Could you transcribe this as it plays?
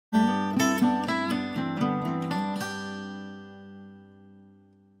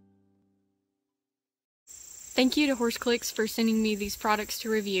Thank you to HorseClicks for sending me these products to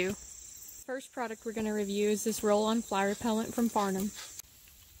review. First product we're going to review is this roll-on fly repellent from Farnham.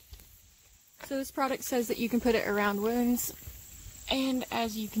 So this product says that you can put it around wounds, and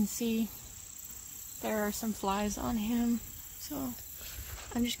as you can see, there are some flies on him. So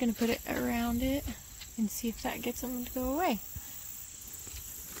I'm just going to put it around it and see if that gets them to go away.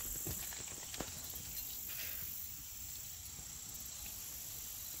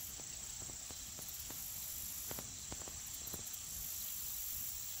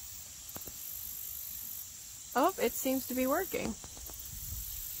 Oh, it seems to be working.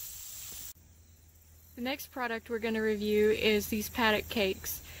 The next product we're going to review is these paddock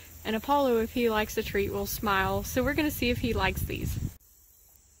cakes. And Apollo, if he likes a treat, will smile. So we're going to see if he likes these.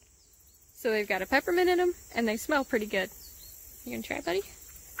 So they've got a peppermint in them, and they smell pretty good. You gonna try it, buddy?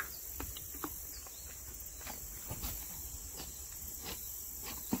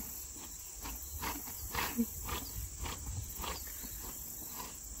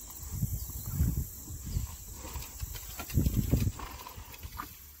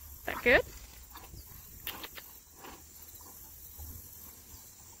 That good?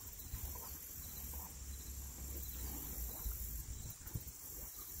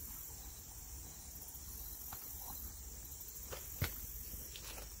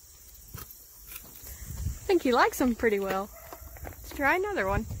 I think he likes them pretty well. Let's try another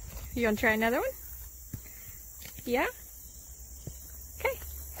one. You gonna try another one? Yeah? Okay.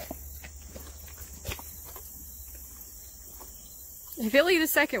 If he'll eat a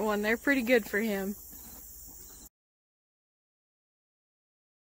second one, they're pretty good for him.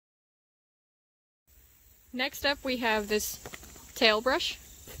 Next up we have this tail brush.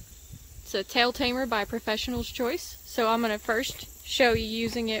 It's a tail tamer by Professional's Choice. So I'm gonna first show you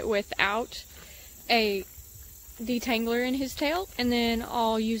using it without a detangler in his tail, and then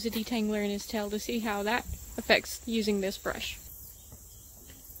I'll use a detangler in his tail to see how that affects using this brush.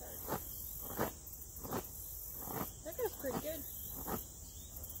 That goes pretty good.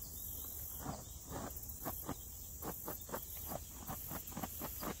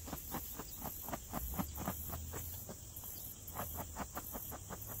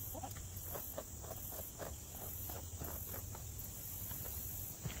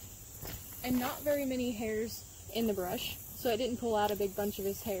 And not very many hairs in the brush, so it didn't pull out a big bunch of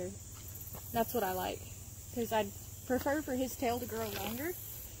his hair. That's what I like, because I'd prefer for his tail to grow longer,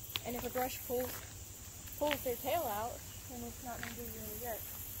 and if a brush pulls their tail out, then it's not going to do really good.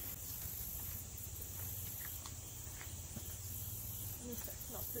 This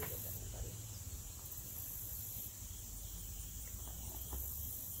smells pretty good, everybody.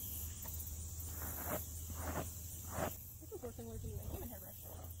 This is working with a human hairbrush.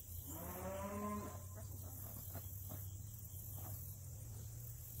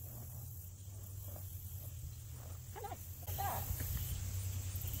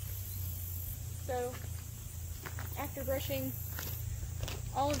 So, after brushing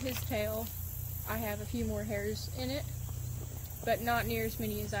all of his tail, I have a few more hairs in it, but not near as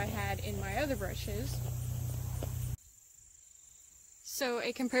many as I had in my other brushes. So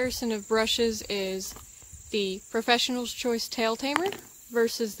a comparison of brushes is the Professional's Choice Tail Tamer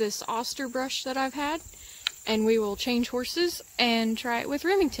versus this Oster brush that I've had, and we will change horses and try it with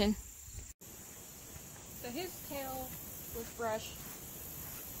Remington. So his tail was brushed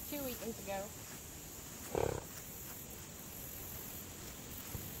 2 weekends ago.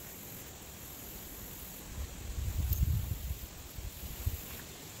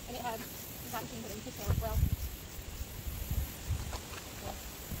 And it had something that his hair well.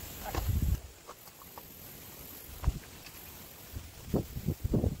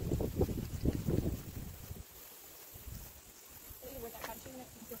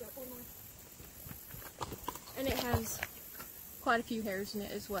 And it has quite a few hairs in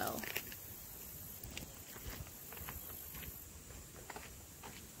it as well.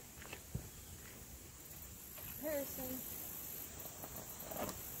 Comparison.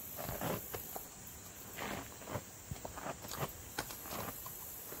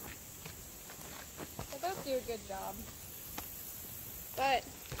 They both do a good job, but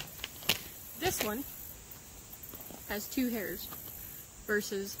this one has 2 hairs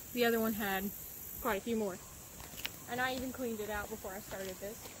versus the other one had quite a few more. And I even cleaned it out before I started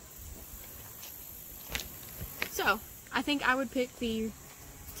this. So, I think I would pick the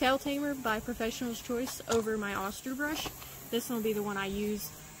Tail Tamer by Professional's Choice over my Oster brush. This one will be the one I use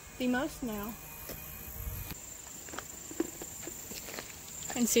the most now.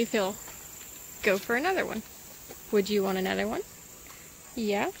 And see if he'll go for another one. Would you want another one?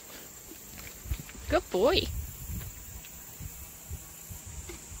 Yeah? Good boy.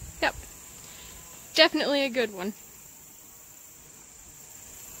 Yep. definitely a good one.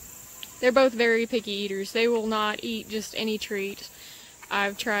 They're both very picky eaters. They will not eat just any treat.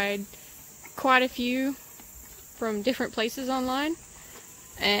 I've tried quite a few from different places online,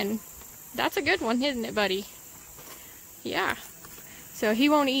 and that's a good one, isn't it, buddy? Yeah. So he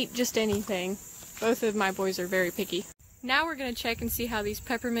won't eat just anything. Both of my boys are very picky. Now we're going to check and see how these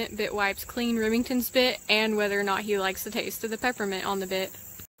peppermint bit wipes clean Remington's bit, and whether or not he likes the taste of the peppermint on the bit.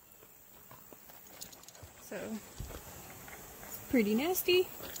 So, it's pretty nasty.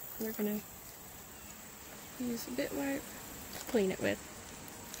 We're going to use a bit wipe to clean it with.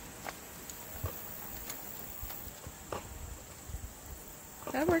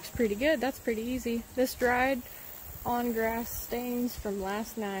 That works pretty good. That's pretty easy. This dried on grass stains from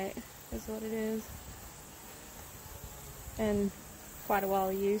last night is what it is. And quite a while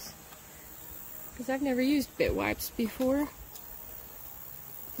to use. Because I've never used bit wipes before.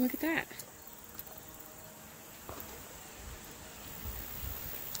 Look at that.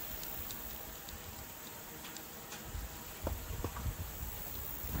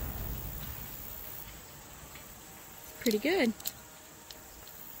 It's pretty good.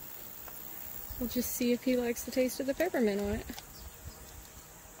 We'll just see if he likes the taste of the peppermint on it.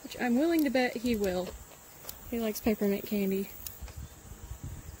 Which I'm willing to bet he will. He likes peppermint candy.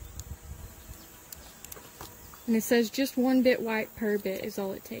 And it says just 1 bit wipe per bit is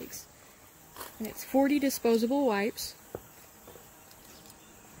all it takes. And it's 40 disposable wipes.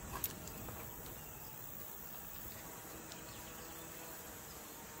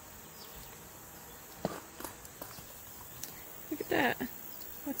 Look at that.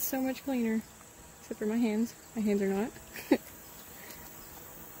 That's so much cleaner. Except for my hands. My hands are not.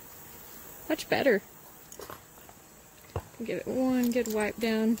 Much better. Give it one good wipe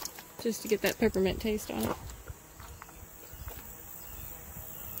down just to get that peppermint taste on it.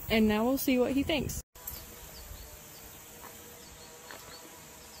 And now we'll see what he thinks.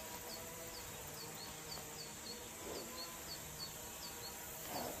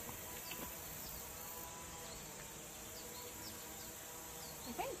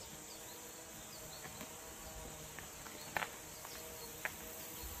 Okay.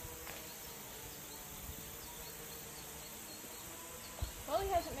 Well, he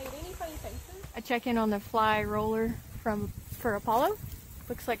hasn't made any funny faces. I check in on the fly roller for Apollo.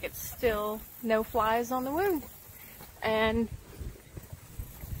 Looks like it's still no flies on the wound. And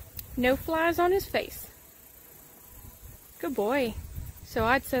no flies on his face. Good boy. So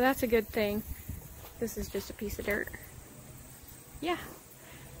I'd say that's a good thing. This is just a piece of dirt. Yeah.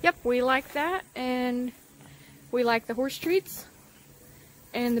 Yep, we like that, and we like the horse treats.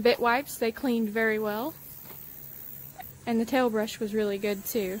 And the bit wipes, they cleaned very well. And the tail brush was really good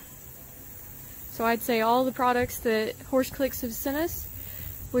too. So I'd say all the products that Horse Clicks have sent us,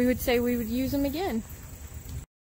 we would say we would use them again.